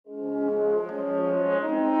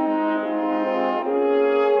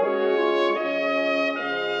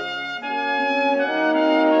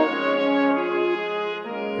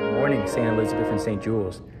St. Elizabeth and St.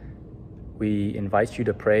 Jules. We invite you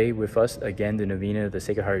to pray with us again the Novena of the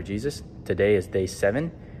Sacred Heart of Jesus. Today is day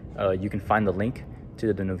 7. You can find the link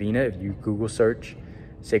to the Novena if you Google search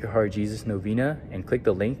Sacred Heart of Jesus Novena and click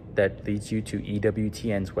the link that leads you to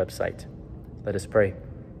EWTN's website. Let us pray.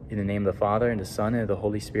 In the name of the Father, and the Son, and of the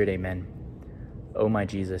Holy Spirit, amen. O my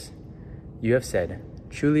Jesus, you have said,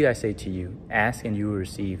 "Truly I say to you, ask and you will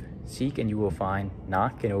receive, seek and you will find,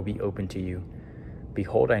 knock and it will be open to you.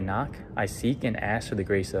 Behold, I knock, I seek and ask for the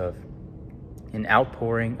grace of," an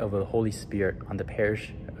outpouring of the Holy Spirit on the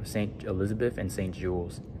parish of St. Elizabeth and St.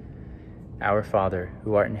 Jules. Our Father,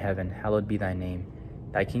 who art in heaven, hallowed be thy name.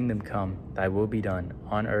 Thy kingdom come, thy will be done,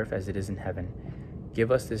 on earth as it is in heaven. Give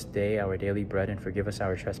us this day our daily bread, and forgive us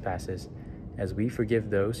our trespasses, as we forgive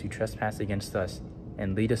those who trespass against us.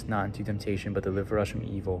 And lead us not into temptation, but deliver us from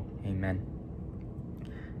evil. Amen.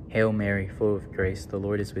 Hail Mary, full of grace, the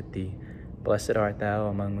Lord is with thee. Blessed art thou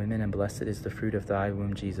among women, and blessed is the fruit of thy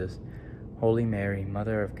womb, Jesus. Holy Mary,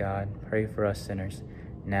 Mother of God, pray for us sinners,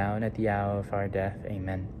 now and at the hour of our death.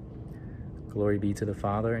 Amen. Glory be to the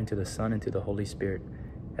Father, and to the Son, and to the Holy Spirit,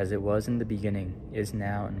 as it was in the beginning, is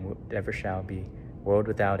now, and ever shall be, world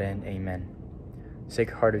without end. Amen.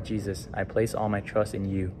 Sacred Heart of Jesus, I place all my trust in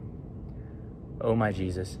you. O my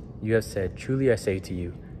Jesus, you have said, "Truly I say to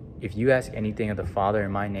you, if you ask anything of the Father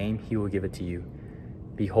in my name, he will give it to you.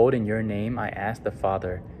 Behold, in your name I ask the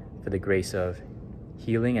Father for the grace of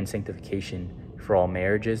healing and sanctification for all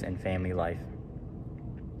marriages and family life,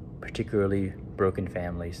 particularly broken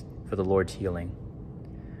families, for the Lord's healing.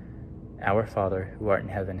 Our Father, who art in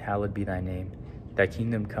heaven, hallowed be thy name. Thy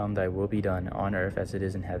kingdom come, thy will be done, on earth as it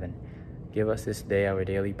is in heaven. Give us this day our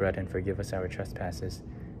daily bread, and forgive us our trespasses,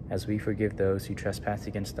 as we forgive those who trespass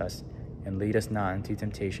against us. And lead us not into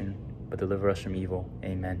temptation, but deliver us from evil.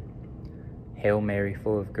 Amen. Hail Mary,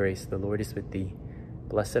 full of grace, the Lord is with thee.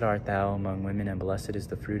 Blessed art thou among women, and blessed is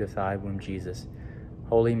the fruit of thy womb, Jesus.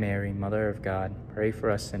 Holy Mary, Mother of God, pray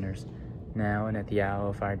for us sinners, now and at the hour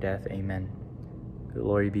of our death. Amen.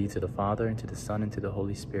 Glory be to the Father, and to the Son, and to the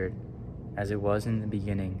Holy Spirit, as it was in the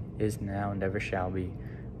beginning, is now, and ever shall be,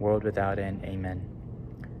 world without end. Amen.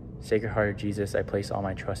 Sacred Heart of Jesus, I place all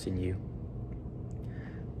my trust in you.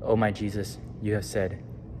 O my Jesus, you have said,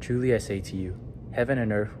 "Truly I say to you, heaven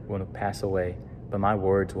and earth will pass away, but my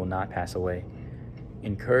words will not pass away."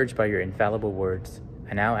 Encouraged by your infallible words,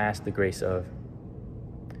 I now ask the grace of.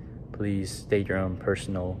 Please state your own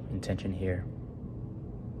personal intention here.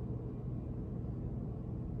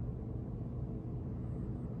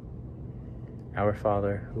 Our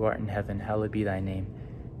Father, who art in heaven, hallowed be thy name.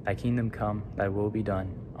 Thy kingdom come, thy will be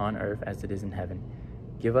done, on earth as it is in heaven.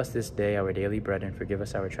 Give us this day our daily bread, and forgive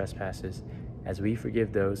us our trespasses, as we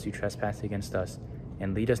forgive those who trespass against us.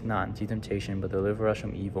 And lead us not into temptation, but deliver us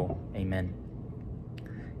from evil. Amen.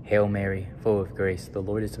 Hail Mary, full of grace, the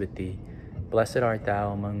Lord is with thee. Blessed art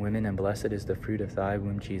thou among women, and blessed is the fruit of thy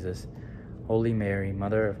womb, Jesus. Holy Mary,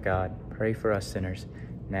 Mother of God, pray for us sinners,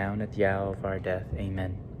 now and at the hour of our death.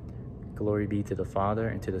 Amen. Glory be to the Father,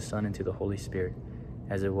 and to the Son, and to the Holy Spirit,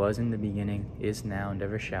 as it was in the beginning, is now, and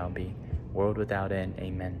ever shall be, world without end.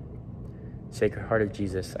 Amen. Sacred Heart of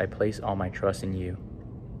Jesus, I place all my trust in you.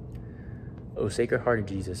 O Sacred Heart of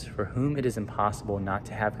Jesus, for whom it is impossible not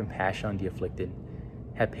to have compassion on the afflicted,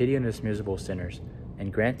 have pity on us miserable sinners,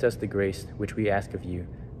 and grant us the grace which we ask of you,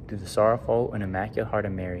 through the sorrowful and immaculate heart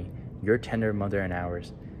of Mary, your tender mother and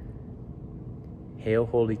ours. Hail,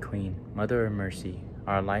 Holy Queen, Mother of Mercy,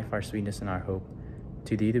 our life, our sweetness, and our hope.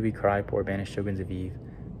 To thee do we cry, poor banished children of Eve.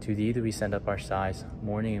 To thee do we send up our sighs,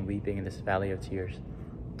 mourning and weeping in this valley of tears.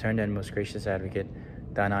 Turn then, most gracious Advocate,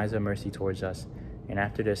 thine eyes of mercy towards us, and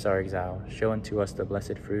after this our exile, show unto us the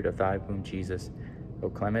blessed fruit of thy womb, Jesus. O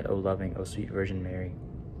clement, O loving, O sweet Virgin Mary,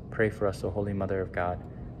 pray for us, O Holy Mother of God,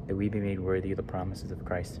 that we be made worthy of the promises of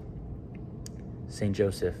Christ. Saint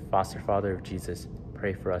Joseph, foster father of Jesus,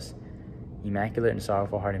 pray for us. Immaculate and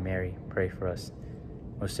sorrowful heart of Mary, pray for us.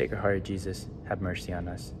 Most Sacred Heart of Jesus, have mercy on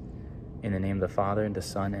us. In the name of the Father, and the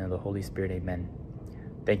Son, and of the Holy Spirit, amen.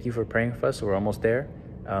 Thank you for praying with us. We're almost there.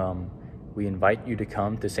 We invite you to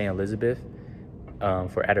come to St. Elizabeth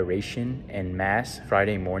for adoration and Mass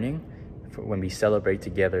Friday morning when we celebrate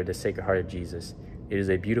together the Sacred Heart of Jesus. It is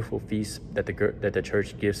a beautiful feast that the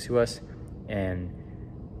Church gives to us, and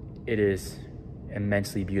it is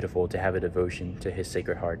immensely beautiful to have a devotion to His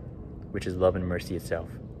Sacred Heart, which is love and mercy itself.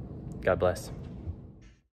 God bless.